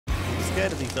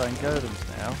scared of these iron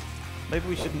golems now. Maybe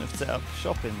we shouldn't have set up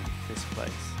shop in this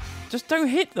place. Just don't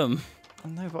hit them. I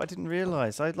know, but I didn't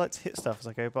realise. I'd like to hit stuff as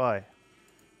I go by.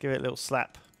 Give it a little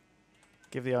slap.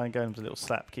 Give the iron golems a little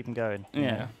slap. Keep them going.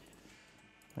 Yeah.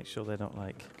 Make sure they're not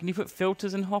like... Can you put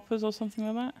filters in hoppers or something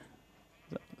like that?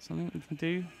 Is that something we can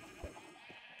do?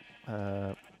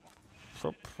 I'm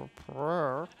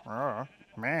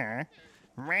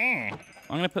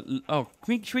going to put... Oh,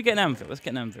 should we get an anvil? Let's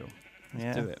get an anvil.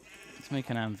 Let's do it. Let's make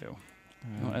an anvil.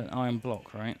 An iron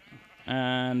block, right?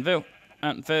 Anvil.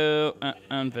 Anvil.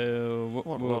 Anvil.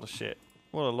 What a lot of shit.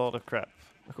 What a lot of crap.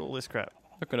 Look at all this crap.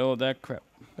 Look at all that crap.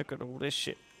 Look at all this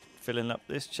shit. Filling up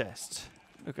this chest.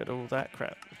 Look at all that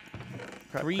crap.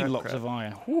 Three blocks of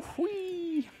iron.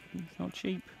 Woo-wee. It's not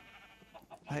cheap.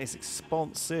 That is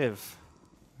expensive.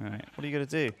 Right. What are you going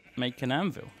to do? Make an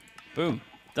anvil. Boom.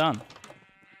 Done.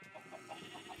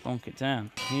 Bonk it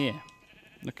down. Here.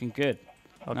 Looking good.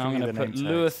 Now I'm going to put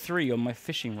lure 3 on my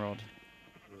fishing rod.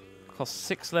 Costs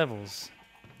 6 levels.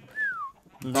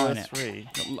 Lure 3?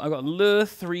 I got lure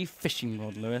 3 fishing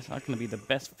rod, Lewis. I'm going to be the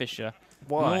best fisher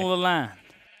in all the land.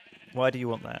 Why do you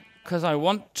want that? Because I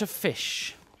want to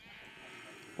fish.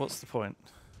 What's the point?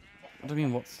 What do you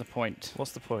mean, what's the point?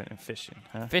 What's the point in fishing?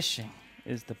 Huh? Fishing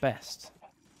is the best.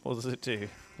 What does it do?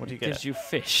 What do you get? It gives you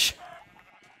fish.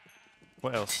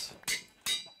 What else?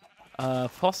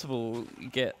 Possible, you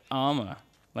get armor,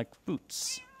 like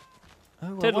boots.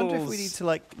 Oh, I wonder if we need to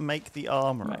like make the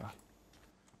armorer.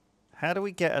 How do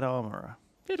we get an armorer?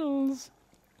 Fiddles.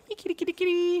 Kitty, kitty,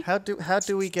 kitty. How do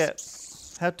we get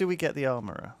the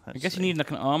armorer? I guess you need like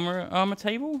an armor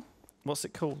table. What's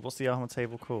it called? What's the armor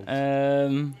table called?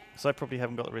 So I probably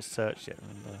haven't got the research yet.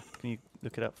 Can you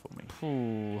look it up for me?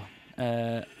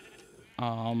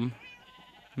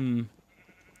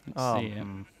 Let's see.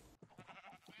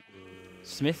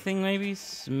 Smithing maybe?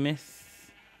 It's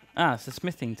a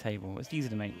smithing table. It's easy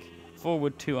to make. 4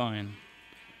 wood, 2 iron.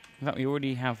 In fact, we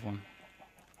already have one.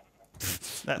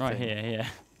 That right thing. here, yeah.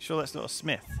 Sure that's not a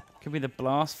smith? Could be the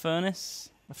blast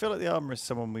furnace. I feel like the armorer is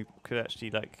someone we could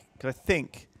actually like... Because I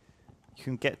think you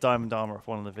can get diamond armor off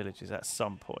one of the villages at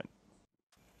some point.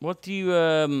 What do you...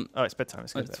 Oh, it's bedtime.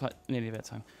 It's nearly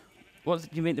bedtime. What do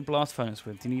you make the blast furnace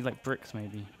with? Do you need like bricks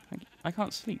maybe? I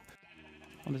can't sleep.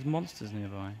 Oh, there's monsters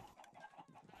nearby.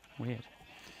 Weird.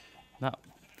 That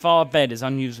far bed is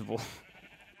unusable.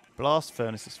 Blast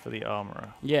furnaces for the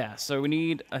armorer. Yeah, so we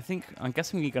need... I'm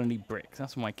guessing we're going to need bricks.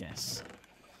 That's my guess.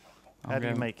 How do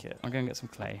you make it? I'm going to get some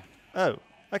clay. Oh,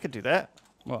 I could do that.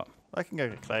 What? I can go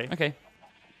get clay. Okay.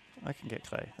 I can get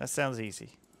clay. That sounds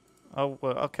easy.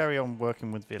 I'll carry on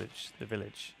working with the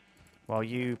village, while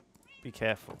you be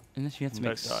careful. Unless you have to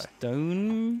make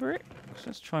stone bricks.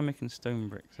 Let's try making stone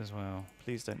bricks as well.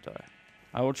 Please don't die.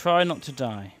 I will try not to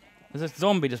die. There's a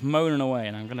zombie just moaning away,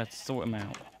 and I'm going to sort him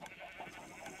out.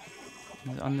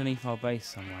 He's underneath our base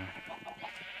somewhere.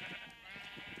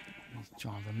 He's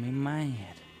driving me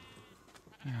mad.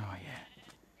 Where are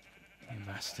you? You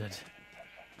bastard.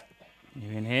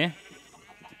 You in here?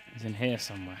 He's in here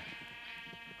somewhere.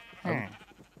 Oh.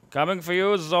 Coming for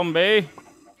you, zombie!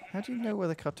 How do you know where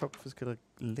the cartographer's going to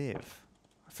live?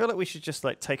 I feel like we should just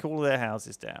like take all their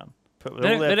houses down.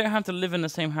 They don't have to live in the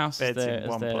same house as their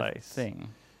thing.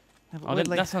 No,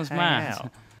 that sounds mad.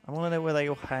 I want to know where they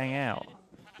all hang out.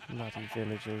 Bloody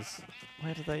villagers.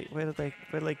 Where do they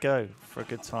go for a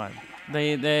good time?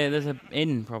 There's an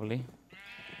inn probably.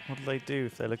 What do they do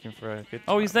if they're looking for a good time?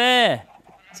 Oh, he's there!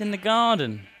 He's in the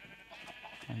garden.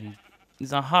 And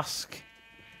he's a husk.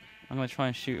 I'm gonna try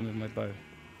and shoot him with my bow.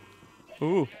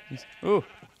 Ooh!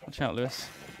 Watch out, Lewis.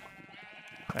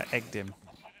 I egged him.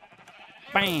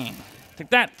 Bang! Take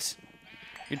that!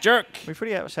 You jerk! We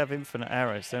pretty much have infinite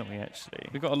arrows, don't we, actually?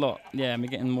 We've got a lot. Yeah, and we're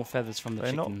getting more feathers from the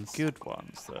chickens. They're not good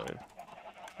ones, though.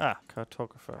 Ah,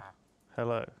 cartographer.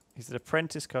 Hello. He's an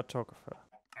apprentice cartographer.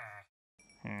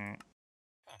 I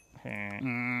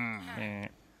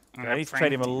need to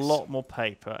trade him a lot more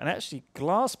paper. And actually,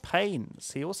 glass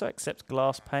panes. He also accepts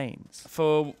glass panes.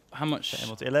 For how much?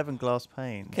 11 glass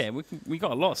panes. Okay, we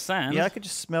got a lot of sand. Yeah, I could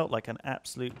just smelt like an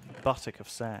absolute buttock of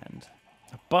sand.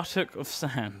 A buttock of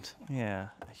sand? Yeah,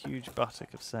 a huge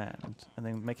buttock of sand. And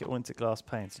then make it all into glass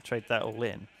panes and trade that all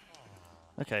in.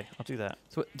 Okay, I'll do that.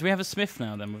 So do we have a smith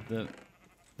now then with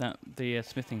the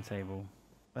smithing table?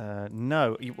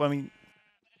 No.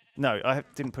 No, I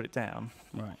didn't put it down.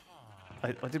 Right.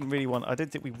 I didn't think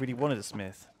we really wanted a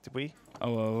smith, did we?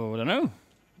 Oh, I don't know.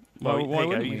 Well, there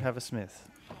you go. You have a smith.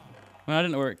 Well, I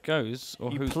don't know where it goes. Or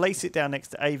you place it down next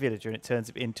to a villager and it turns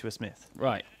it into a smith.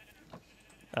 Right.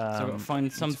 So I've got to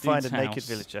find some find a naked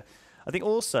villager. I think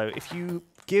also if you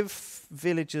give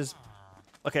villagers...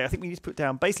 Okay, I think we need to put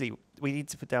down... Basically, need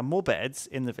to put down more beds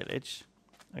in the village.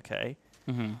 Okay.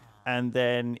 Mm-hmm. And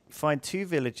then find 2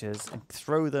 villagers and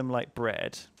throw them like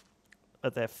bread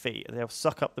at their feet. They'll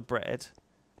suck up the bread,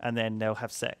 and then they'll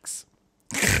have sex.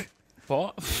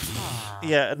 What?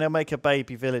 Yeah, and they'll make a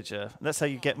baby villager. That's how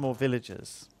you get more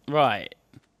villagers. Right.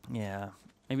 Yeah.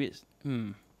 Maybe it's...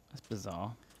 That's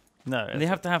bizarre. No. And they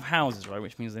have to have houses, right?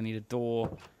 Which means they need a door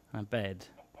and a bed.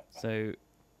 So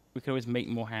we can always make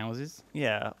more houses.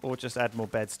 Yeah, or just add more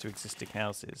beds to existing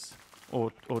houses.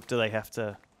 Or do they have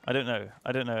to... I don't know.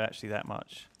 I don't know actually that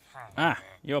much. Ah,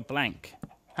 you're blank.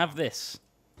 Have this.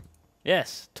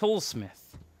 Yes,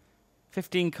 toolsmith.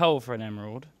 15 coal for an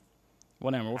emerald.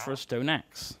 1 emerald for a stone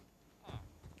axe.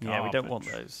 Yeah, we don't want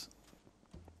those.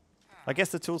 I guess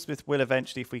the toolsmith will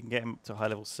eventually, if we can get him to high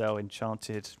level, sell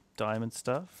enchanted diamond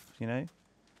stuff, you know? Do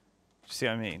you see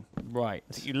what I mean? Right.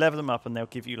 So you level them up and they'll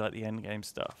give you like the end game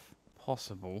stuff.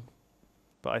 Possible.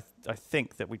 But I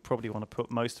think that we probably want to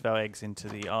put most of our eggs into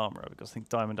the armor, because I think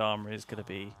diamond armor is going to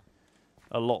be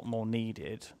a lot more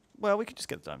needed. Well, we could just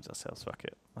get the diamonds ourselves, fuck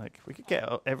it. Like, we could get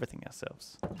everything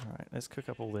ourselves. Alright, let's cook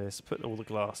up all this, put all the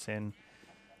glass in,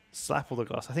 slap all the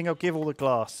glass. I think I'll give all the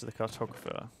glass to the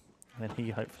cartographer, and then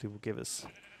he hopefully will give us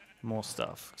more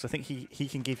stuff. Because I think he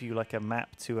can give you like a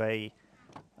map to a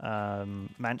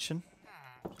mansion.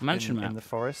 Mansion map? In the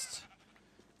forest.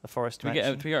 A forest do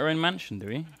mansion. we get our own mansion, do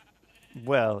we?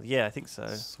 Well, yeah, I think so.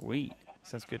 Sweet.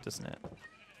 Sounds good, doesn't it?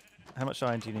 How much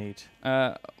iron do you need?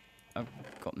 I've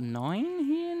got 9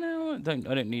 here now. I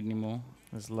don't need any more.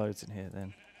 There's loads in here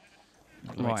then.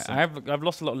 Right, I've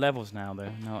lost a lot of levels now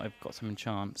though. Now I've got some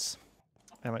enchants.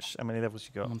 How many levels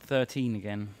you got? I'm on 13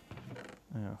 again.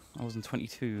 Oh. I was on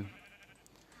 22.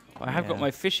 But I have got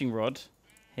my fishing rod.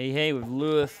 Hey, with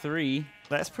lure 3.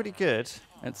 That's pretty good.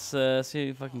 Let's see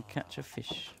if I can catch a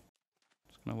fish.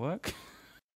 It's gonna work.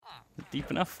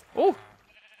 Deep enough. Oh!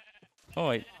 Oh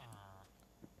wait.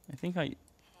 I think I'm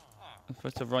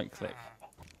supposed to right click.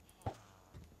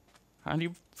 How do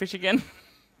you fish again?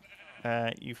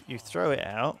 You throw it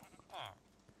out,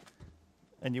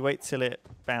 and you wait till it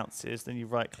bounces, then you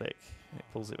right click, and it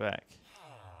pulls it back.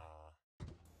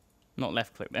 Not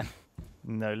left click then.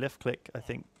 No, left click, I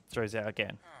think, throws it out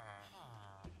again.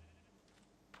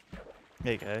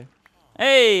 There you go.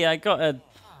 Hey, I got a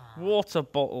water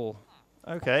bottle.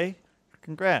 Okay,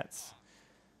 congrats.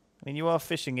 I mean, you are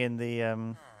fishing in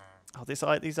the... these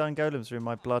iron golems are in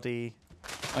my bloody...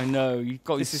 I know, you've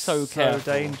got to be so careful. careful.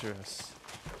 So dangerous.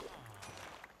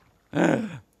 I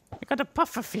got a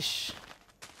puffer fish.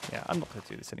 Yeah, I'm not going to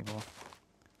do this anymore.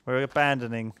 We're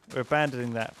abandoning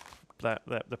that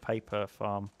the paper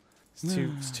farm.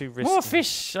 It's too risky. More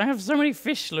fish! I have so many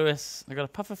fish, Lewis. I got a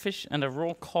puffer fish and a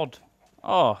raw cod.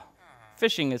 Oh,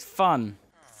 fishing is fun.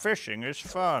 Fishing is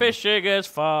fun. Fishing is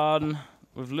fun.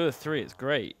 With lure 3, it's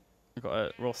great. I got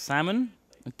a raw salmon.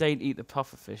 I don't eat the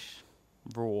puffer fish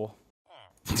raw.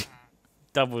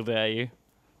 Double dare you.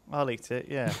 I'll eat it.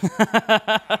 Yeah.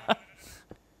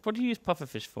 What do you use puffer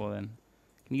fish for then?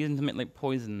 Can you use them to make like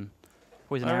poison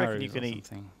I arrows reckon you can or eat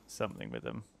something? something with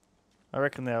them. I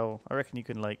reckon you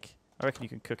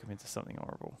can cook them into something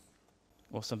horrible.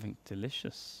 Or something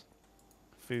delicious.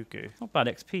 Fugu. Not bad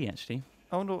XP actually.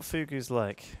 I wonder what fugu's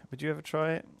like. Would you ever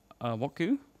try it? What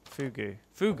goo? Fugu.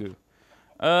 Fugu.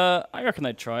 I reckon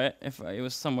I'd try it if it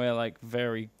was somewhere like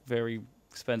very, very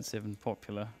expensive and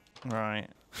popular. Right.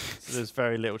 So there's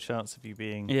very little chance of you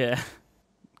being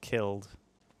killed.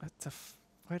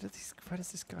 Where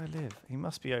does this guy live? He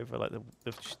must be over like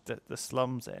the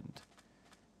slums end.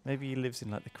 Maybe he lives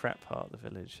in like the crap part of the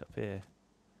village up here.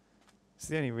 It's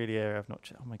the only really area I've not.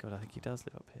 Oh my god, I think he does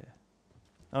live up here.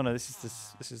 Oh no, this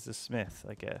is the smith,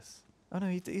 I guess. Oh no,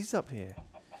 he's up here.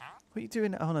 What are you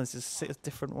doing? Oh no, this is a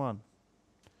different one.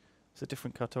 It's a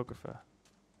different cartographer.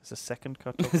 There's a second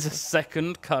cartographer. There's a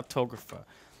second cartographer.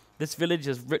 This village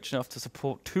is rich enough to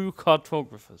support 2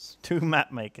 cartographers. 2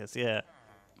 map makers, yeah.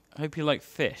 I hope you like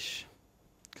fish,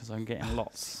 because I'm getting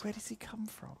lots. Where does he come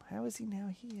from? How is he now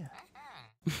here?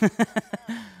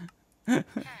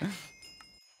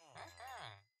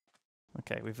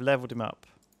 Okay, we've leveled him up.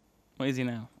 What is he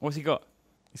now? What's he got?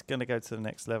 He's going to go to the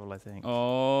next level, I think.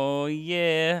 Oh,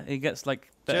 yeah. He gets, like,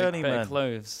 better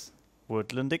clothes.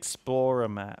 Woodland Explorer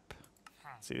map.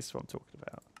 See, this is what I'm talking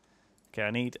about. Okay,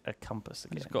 I need a compass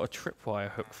again. He's got a tripwire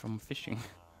hook from fishing.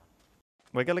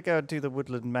 We're going to go and do the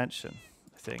Woodland Mansion,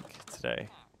 I think, today.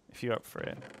 If you're up for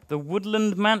it. The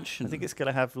Woodland Mansion? I think it's going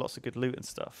to have lots of good loot and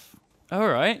stuff. All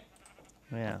right.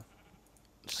 Yeah.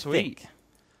 Sweet.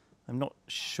 I'm not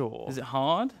sure. Is it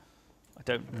hard? I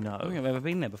don't know. I don't think I've ever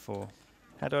been there before.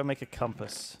 How do I make a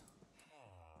compass?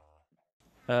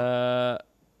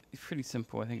 It's pretty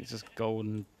simple. I think it's just gold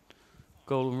and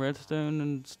gold and redstone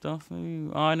and stuff.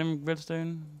 Maybe iron and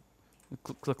redstone.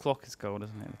 The clock is gold,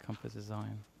 isn't it? The compass is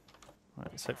iron.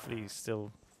 Right, so hopefully he's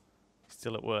still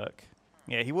at work.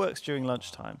 Yeah, he works during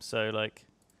lunchtime. So like,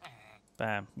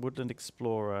 bam, Woodland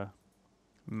Explorer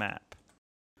map.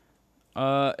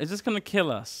 Is this gonna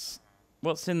kill us?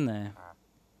 What's in there?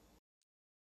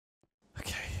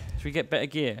 Okay. Should we get better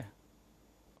gear?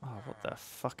 Oh, what the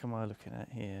fuck am I looking at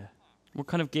here? What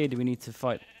kind of gear do we need to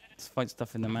fight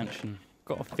stuff in the mansion?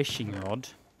 Got a fishing rod.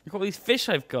 Look at all these fish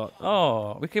I've got.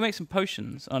 Oh, we can make some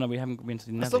potions. Oh no, we haven't been to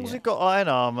the nether As long as yet. we've got iron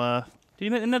armor. Did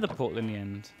you make the nether portal in the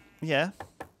end? Yeah.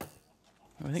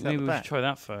 I think maybe we should try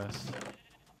that first.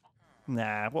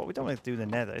 Nah, we don't want to do the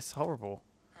nether. It's horrible.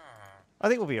 I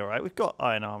think we'll be alright. We've got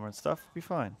iron armor and stuff. We'll be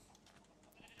fine.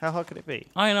 How hard could it be?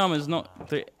 Iron armor is not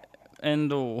the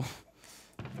end all.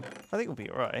 I think we'll be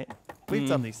alright. We've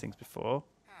done these things before.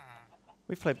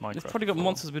 We've played Minecraft. We've probably got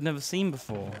monsters we've never seen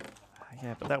before.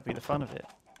 Yeah, but that'll be the fun of it.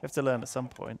 We have to learn at some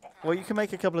point. Well, you can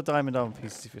make a couple of diamond armor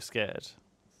pieces if you're scared.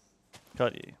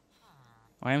 Can't you?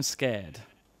 I am scared.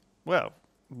 Well,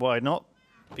 why not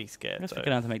be scared? I guess we're going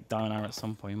to have to make diamond armor at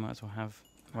some point. You might as well have...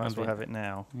 Might as well have it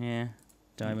now. Yeah.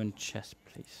 Diamond chest,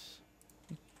 please.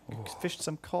 Fished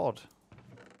some cod.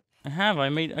 I have. I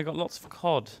got lots of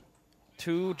cod.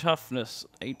 2 toughness,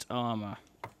 8 armor.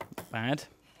 Not bad.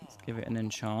 Let's give it an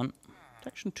enchant.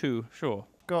 Protection 2, sure.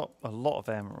 Got a lot of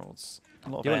emeralds.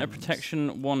 Do you want a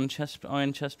protection 1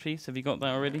 iron chest piece? Have you got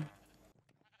that already?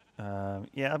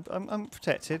 Yeah, I'm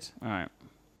protected. All right.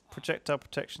 Projectile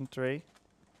protection 3.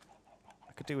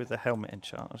 I could do with the helmet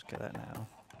enchant. I'll just get that now.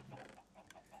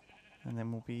 And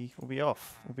then we'll be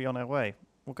off. We'll be on our way.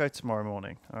 We'll go tomorrow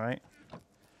morning. All right.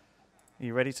 Are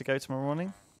you ready to go tomorrow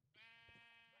morning?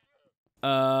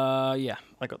 Yeah.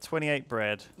 I got 28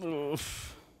 bread.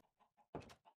 Oof.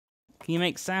 Can you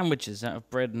make sandwiches out of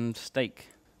bread and steak?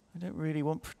 I don't really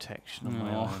want protection on my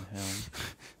iron helm.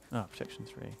 Oh, protection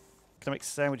 3. Can I make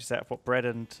sandwiches out of what? Bread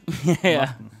and Yeah.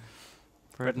 mutton?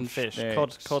 Bread and fish.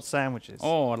 Steaks. Cod sandwiches.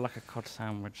 Oh, I'd like a cod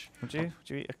sandwich. Would you?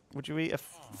 Would you eat a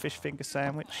fish finger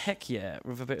sandwich? Heck yeah,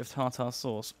 with a bit of tartar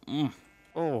sauce. Mm.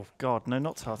 Oh God, no,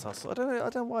 not tartar sauce. I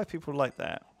don't know why people like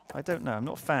that. I don't know. I'm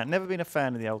not a fan. Never been a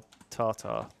fan of the old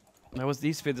tartar. There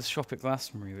used to be this shop at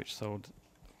Glastonbury which sold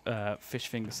fish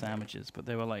finger sandwiches, but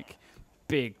they were like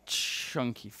big,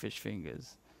 chunky fish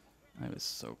fingers. It was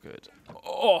so good.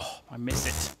 Oh, I miss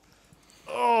it.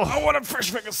 Oh, I want a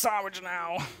fish finger sandwich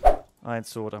now. Iron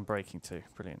sword, I'm breaking too.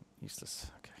 Brilliant.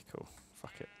 Useless. Okay, cool.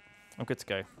 Fuck it. I'm good to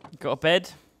go. Got a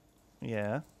bed?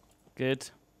 Yeah. Good.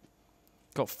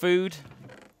 Got food?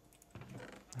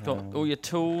 Got all your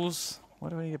tools? What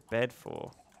do I need a bed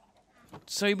for?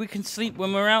 So we can sleep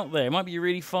when we're out there. It might be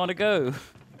really far to go.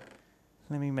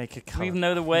 Let me make a Do colour. you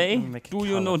know the way? Do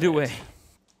you know the way?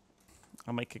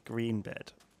 I'll make a green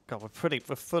bed. God, we're fully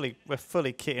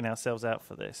kitting ourselves out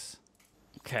for this.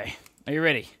 Okay. Are you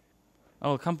ready?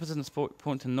 Oh, the compass doesn't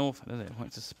point to north, does it? It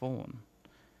points to spawn.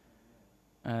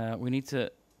 We need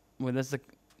to... Well, there's the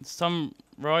sun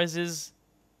rises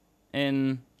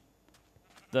in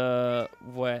the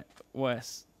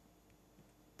west.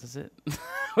 Does it?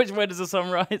 Which way does the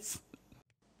sun rise?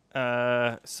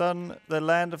 The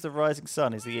land of the rising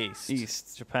sun is the east.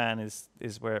 East. Japan is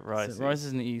where it rises. So it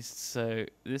rises in the east, so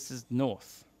this is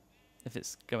north, if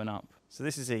it's going up. So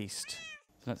this is east. So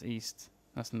that's east.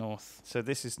 That's north. So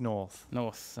this is north.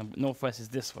 North. And northwest is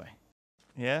this way.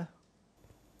 Yeah?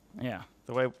 Yeah.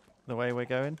 The way we're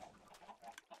going?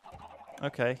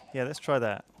 Okay, yeah, let's try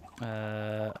that.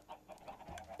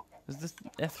 Does this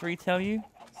F3 tell you?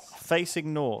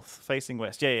 Facing north, facing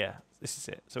west. Yeah. This is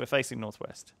it. So we're facing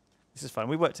northwest. This is fine.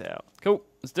 We worked it out. Cool.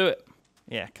 Let's do it.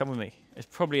 Yeah, come with me. It's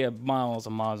probably miles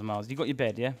and miles and miles. You got your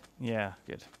bed, yeah? Yeah.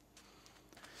 Good.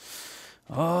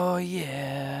 Oh,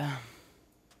 yeah.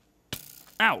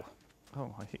 Ow.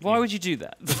 Oh, I hit Why you. would you do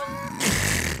that?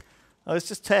 Oh, it's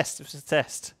just test. It was just a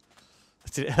test.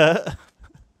 Did it hurt?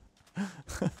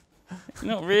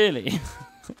 Not really.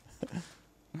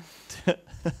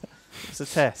 It's a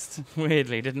test.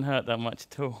 Weirdly, it didn't hurt that much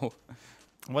at all.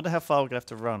 I wonder how far we're going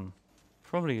to have to run.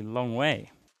 Probably a long way.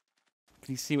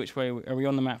 Can you see which way? Are we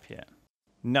on the map yet?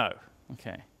 No.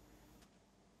 Okay.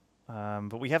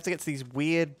 But we have to get to these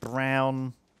weird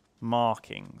brown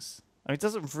markings. I mean, it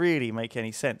doesn't really make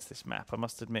any sense, this map, I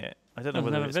must admit. I don't know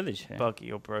whether it's village here.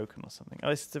 buggy or broken or something. Oh,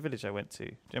 this is the village I went to.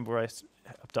 Do you remember where I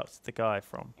abducted the guy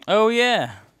from? Oh,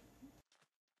 yeah.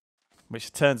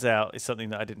 Which turns out is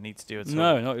something that I didn't need to do at all.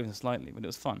 No, not even slightly, but it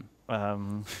was fun.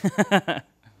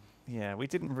 Yeah, we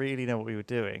didn't really know what we were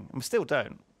doing. And we still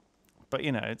don't. But,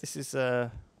 you know, this is...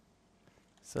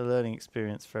 It's a learning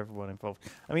experience for everyone involved.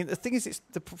 I mean, the thing is,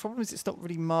 the problem is it's not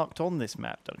really marked on this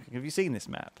map, Duncan. Have you seen this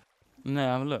map? No,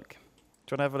 have a look. Do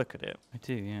you want to have a look at it? I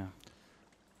do, yeah.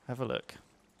 Have a look.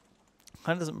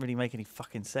 Kind of doesn't really make any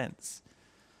fucking sense.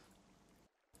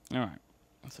 All right,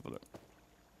 let's have a look.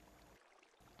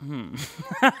 Do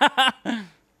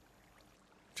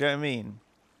you know what I mean?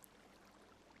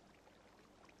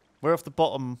 We're off the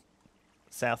bottom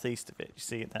southeast of it. You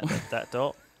see it, that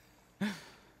dot?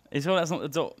 Is all that's not the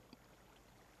dot?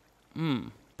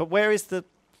 But where is the...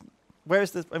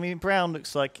 I mean, brown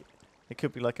looks like it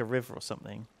could be like a river or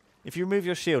something. If you remove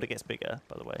your shield, it gets bigger,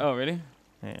 by the way. Oh, really?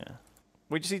 Yeah.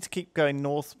 We just need to keep going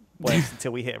northwest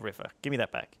until we hit a river. Give me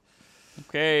that back.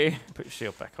 Okay. Put your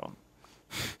shield back on.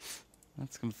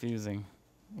 That's confusing.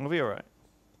 We'll be all right.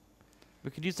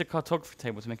 We could use the cartography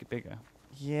table to make it bigger.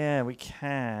 Yeah, we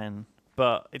can.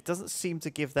 But it doesn't seem to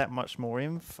give that much more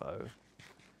info.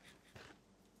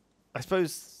 I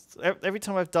suppose every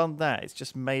time I've done that, it's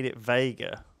just made it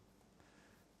vaguer.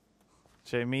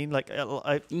 Do you know what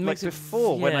I mean? Like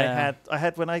before, when I had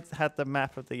the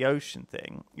map of the ocean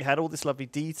thing, it had all this lovely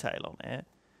detail on it,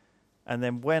 and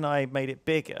then when I made it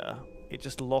bigger, it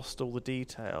just lost all the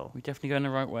detail. We definitely going the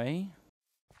right way.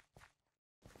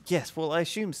 Yes, well, I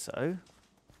assume so.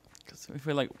 Because if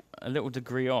we're like a little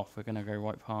degree off, we're going to go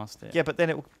right past it. Yeah, but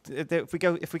then if we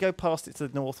go past it to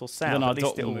the north or south, then at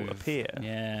least it will move. appear.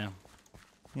 Yeah.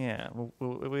 Yeah,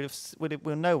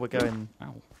 we'll know we're going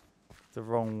the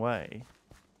wrong way.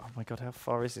 Oh my god, how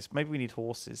far is this? Maybe we need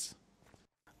horses.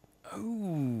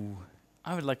 Oh,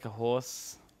 I would like a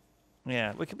horse.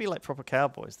 Yeah, we could be like proper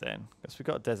cowboys then, because we've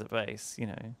got a desert base, you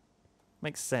know.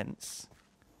 Makes sense.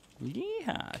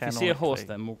 Yeah. If you see a horse,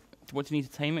 then what do you need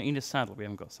to tame it? You need a saddle. We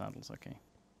haven't got saddles, okay.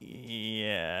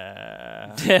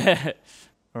 Yeah.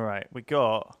 All right, we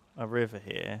got a river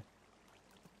here.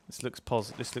 This looks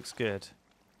positive. This looks good.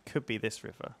 Could be this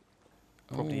river.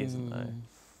 Probably isn't though.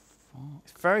 Fuck.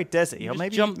 It's very deserty. Or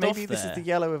maybe this is the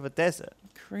yellow of a desert.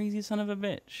 Crazy son of a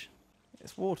bitch.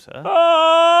 It's water.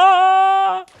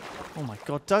 Ah! Oh my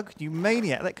god, Doug, you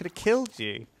maniac! That could have killed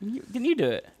you. Didn't you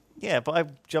do it? Yeah, but I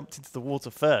jumped into the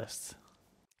water first.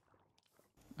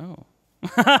 Oh.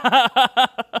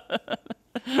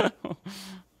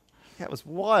 That was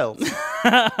wild.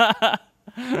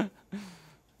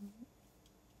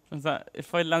 Was that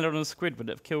if I landed on a squid, would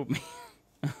it have killed me?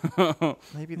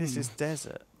 Maybe this is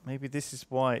desert. Maybe this is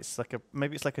why it's like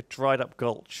a dried up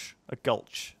gulch. A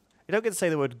gulch. You don't get to say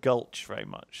the word gulch very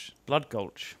much. Blood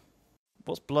Gulch.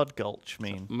 What's blood gulch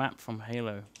mean? Map from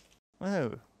Halo.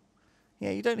 Oh.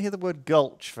 Yeah, you don't hear the word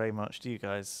gulch very much, do you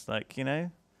guys? Like, you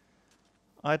know?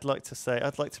 I'd like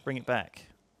to bring it back.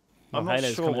 Well, I'm not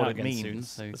Halo's sure coming what out it again means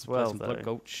soon, so as well, though. Blood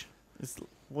Gulch.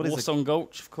 What is it? Warsong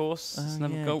Gulch, of course. It's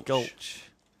another gulch. Gulch.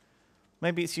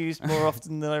 Maybe it's used more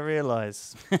often than I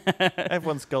realise.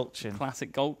 Everyone's gulching.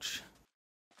 Classic Gulch.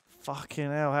 Fucking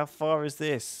hell, how far is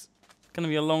this? It's going to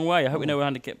be a long way. I hope we know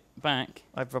how to get back.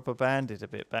 I've rubber banded a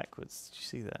bit backwards. Did you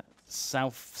see that?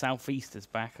 Southeast is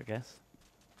back, I guess.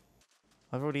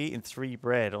 I've already eaten 3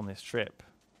 bread on this trip.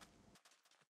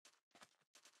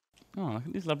 Oh, look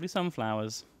at these lovely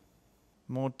sunflowers.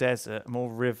 More desert, more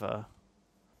river.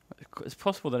 It's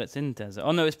possible that it's in desert.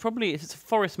 Oh no, it's a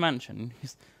forest mansion.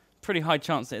 It's pretty high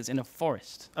chance that it's in a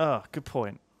forest. Oh, good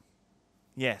point.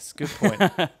 Yes, good point.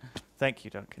 Thank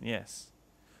you, Duncan. Yes.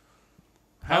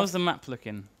 How's the map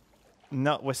looking?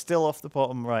 No, we're still off the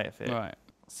bottom right of it. Right.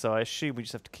 So I assume we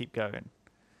just have to keep going.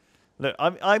 Look,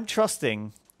 I'm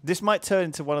trusting. This might turn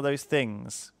into one of those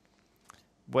things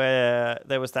where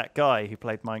there was that guy who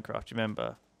played Minecraft, you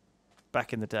remember?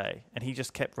 Back in the day. And he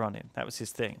just kept running. That was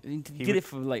his thing. He did it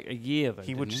for like a year, though.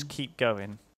 He would just keep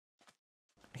going.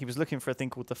 He was looking for a thing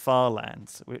called the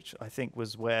Farlands, which I think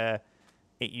was where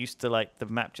it used to, like, the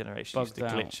map generation used to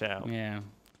glitch out. Yeah.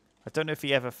 I don't know if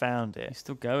he ever found it. He's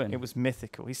still going. It was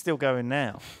mythical. He's still going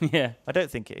now. Yeah. I don't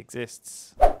think it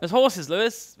exists. There's horses,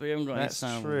 Lewis. We haven't got any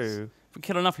saddles. That's true. If we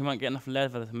kill enough, we might get enough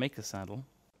leather to make a saddle.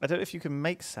 I don't know if you can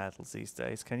make saddles these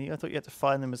days, can you? I thought you had to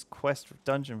find them as quest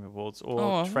dungeon rewards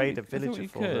or trade a villager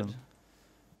for them.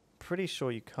 Pretty sure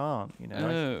you can't, you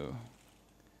know.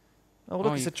 Oh,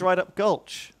 look, it's a dried up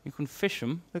gulch. You can fish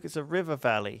them. Look, it's a river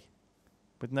valley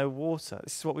with no water.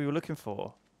 This is what we were looking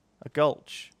for. A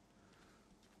gulch.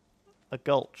 A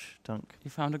gulch, Dunk.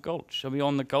 You found a gulch. Are we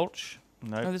on the gulch?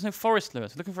 No. No, there's no forest,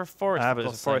 Lewis. We're looking for a forest. But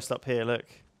there's a forest up here, look.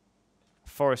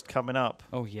 Forest coming up.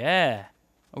 Oh, yeah.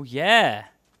 Oh, yeah.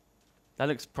 That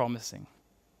looks promising.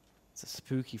 It's a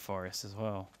spooky forest as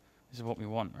well. This is what we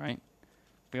want, right?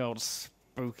 Big old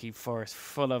spooky forest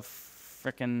full of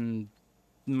frickin'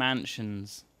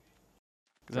 mansions.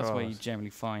 That's where you generally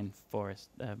find forest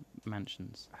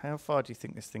mansions. How far do you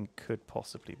think this thing could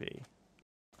possibly be?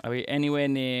 Are we anywhere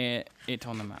near it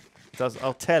on the map?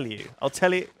 I'll tell you. I'll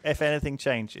tell you if anything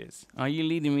changes. Are you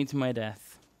leading me to my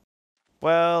death?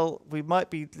 Well, we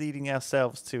might be leading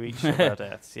ourselves to each of our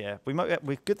deaths. Yeah, we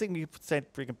might. Good thing you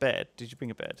said bring a bed. Did you bring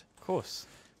a bed? Of course.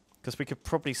 Because we could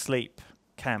probably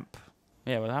camp.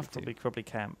 Yeah, we'll have to. Probably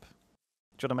camp.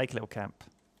 Do you want to make a little camp?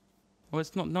 Well,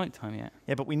 it's not night time yet.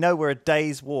 Yeah, but we know we're a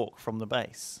day's walk from the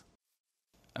base.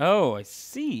 Oh, I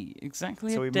see.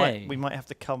 Exactly so a day. We might have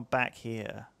to come back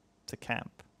here to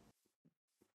camp.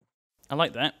 I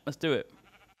like that. Let's do it.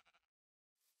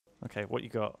 Okay, what you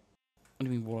got? What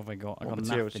do you mean, what have I got? What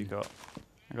materials you got?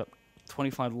 I got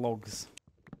 25 logs.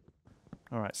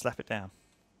 All right, slap it down.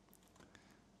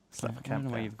 Slap a camp down. I don't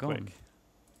know where you've gone. Quick.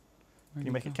 Can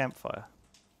you make a campfire?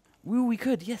 Ooh, we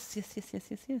could. Yes.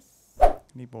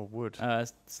 Need more wood.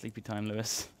 Sleepy time,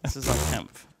 Lewis. This is our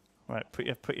camp. Right, put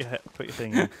your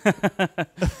thing in.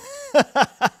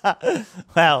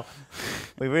 Wow,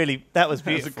 that was beautiful. That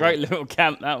was a great little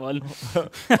camp, that one.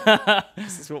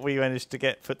 This is what we managed to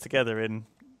get put together in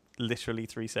literally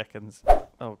 3 seconds.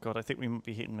 Oh God, I think we might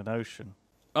be hitting an ocean.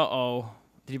 Uh-oh.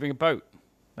 Did you bring a boat?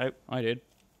 Nope. I did.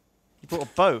 You brought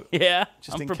a boat? Yeah,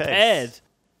 just I'm in prepared. Case.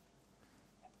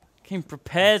 Came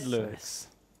prepared, Lewis.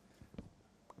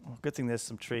 Well, good thing there's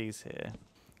some trees here.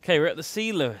 Okay, we're at the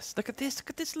sea, Lewis. Look at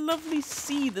this lovely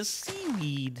sea, the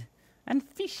seaweed and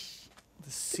fish.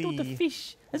 The sea. Look at the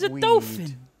fish. There's a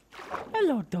dolphin.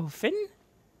 Hello, dolphin.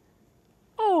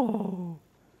 Oh,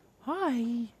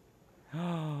 hi.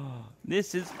 Oh,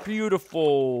 this is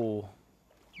beautiful.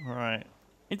 All right.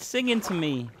 It's singing to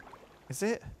me. Is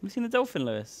it? Have you seen the dolphin,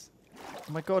 Lewis?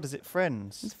 Oh my God, is it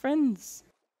friends? It's friends.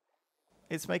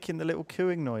 It's making the little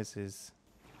cooing noises.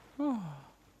 Oh,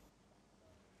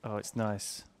 it's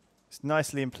nice. It's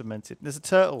nicely implemented. There's a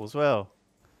turtle as well.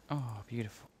 Oh,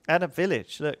 beautiful. And a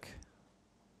village, look.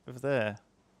 Over there.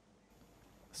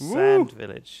 Sand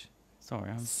village. Sorry,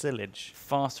 I'm Sillage.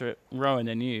 faster at rowing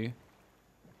than you.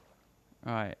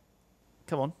 All right.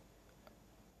 Come on.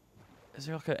 Is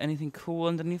there like anything cool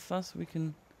underneath us we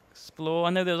can explore? I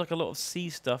know there's like a lot of sea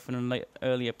stuff in a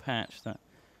earlier patch that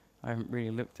I haven't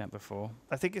really looked at before.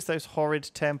 I think it's those horrid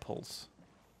temples.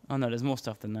 Oh no, there's more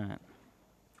stuff than that.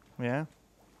 Yeah?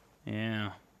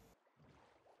 Yeah.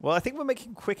 Well, I think we're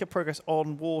making quicker progress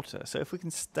on water, so if we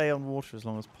can stay on water as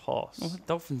long as possible. Oh, the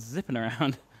dolphin's zipping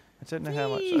around. I don't know how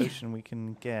much ocean we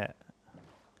can get.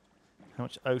 How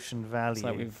much ocean value. It's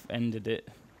like we've ended it.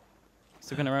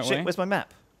 Still going the right way? Shit, where's my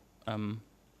map?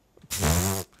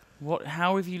 What?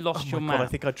 How have you lost your map? God, I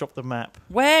think I dropped the map.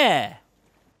 Where?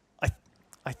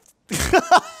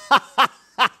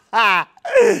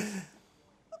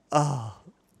 Oh.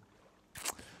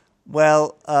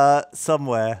 Well,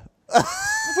 somewhere.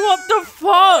 What the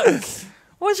fuck?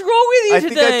 What's wrong with you today? I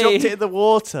think I dropped it in the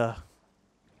water.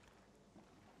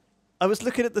 I was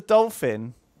looking at the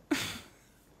dolphin.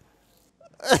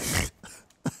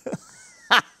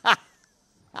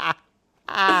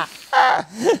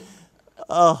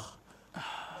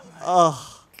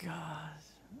 Oh God.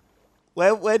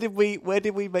 Where did we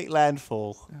make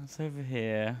landfall? It's over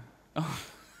here. Oh.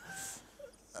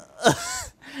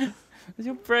 Is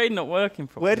your brain not working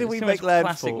properly? Where did we make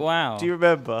landfall? Classic wow. Do you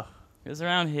remember? It was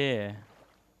around here.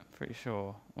 I'm pretty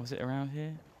sure. Was it around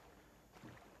here?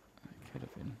 It could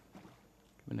have been.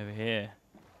 Could have been over here.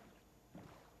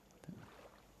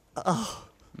 Oh.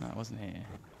 No, it wasn't here.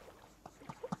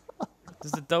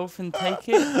 Does the dolphin take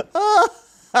it?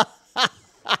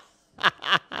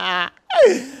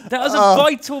 That was a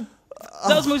vital.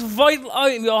 That was the most vital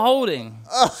item you're holding.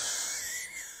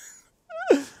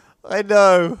 I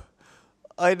know.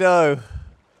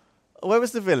 Where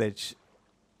was the village?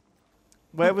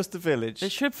 Where was the village? They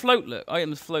should float, look.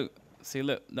 Items float. See,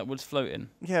 look, that wood's floating.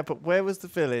 Yeah, but where was the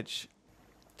village?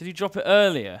 Did you drop it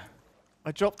earlier?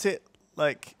 I dropped it,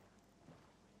 like,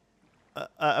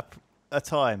 at a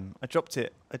time. I dropped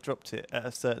it at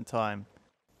a certain time.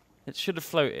 It should have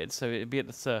floated, so it'd be at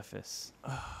the surface.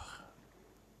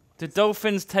 Do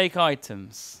dolphins take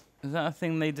items? Is that a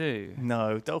thing they do?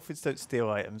 No, dolphins don't steal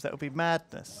items. That would be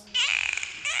madness.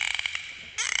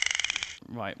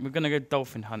 Right, we're going to go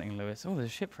dolphin hunting, Lewis. Oh, there's a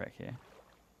shipwreck here.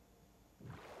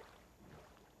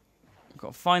 I've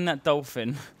got to find that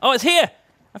dolphin. Oh, it's here!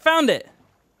 I found it!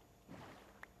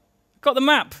 Got the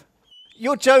map!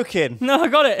 You're joking! No, I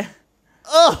got it!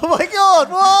 Oh my God!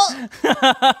 What?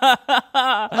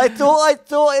 I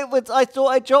thought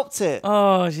I dropped it.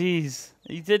 Oh, jeez.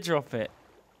 You did drop it.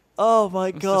 Oh my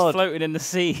It's God! just floating in the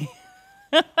sea.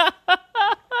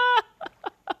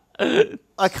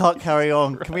 I can't carry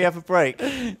on. Can we have a break?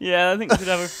 Yeah, I think we should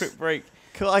have a quick break.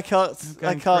 I can't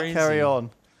crazy. carry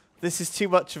on. This is too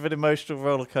much of an emotional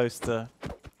roller coaster.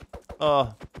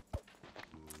 Oh.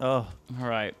 All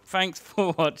right. Thanks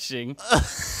for watching. We'll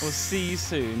see you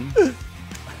soon.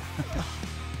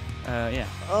 Yeah.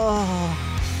 Oh.